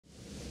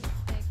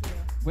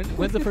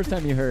When's the first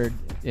time you heard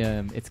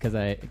it's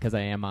because I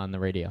am on the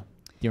radio?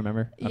 Do you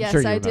remember? I'm Yes,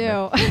 sure you I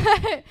remember.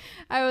 do.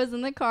 I was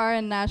in the car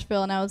in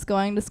Nashville, and I was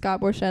going to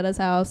Scott Borchetta's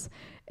house,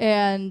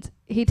 and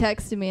he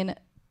texted me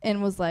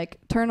and was like,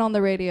 turn on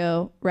the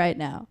radio right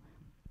now.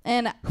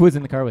 And Who was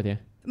in the car with you?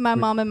 my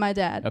mom and my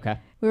dad. Okay.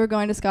 We were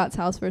going to Scott's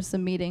house for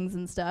some meetings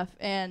and stuff,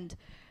 and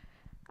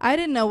I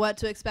didn't know what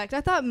to expect.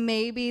 I thought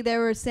maybe they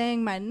were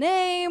saying my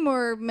name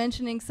or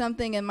mentioning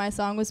something, and my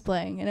song was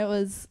playing, and it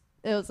was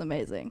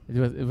amazing.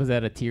 Was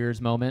that a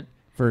tears moment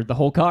for the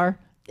whole car?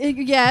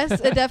 Yes,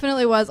 it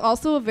definitely was.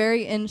 Also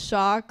very in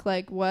shock,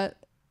 like what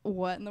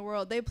in the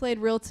world? They played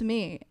Real to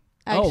Me.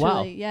 Actually, oh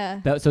wow. Yeah.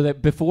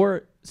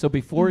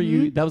 Before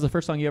you, Mm-hmm. that was the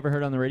first song you ever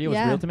heard on the radio was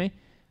Yeah. Real to Me?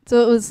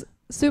 So it was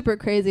super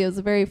crazy. It was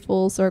a very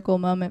full circle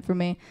moment for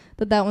me.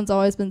 That one's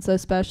always been so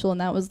special,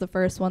 and that was the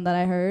first one that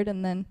I heard,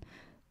 and then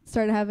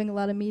started having a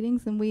lot of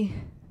meetings, and we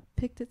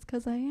picked It's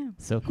 'Cause I Am.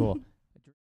 So cool.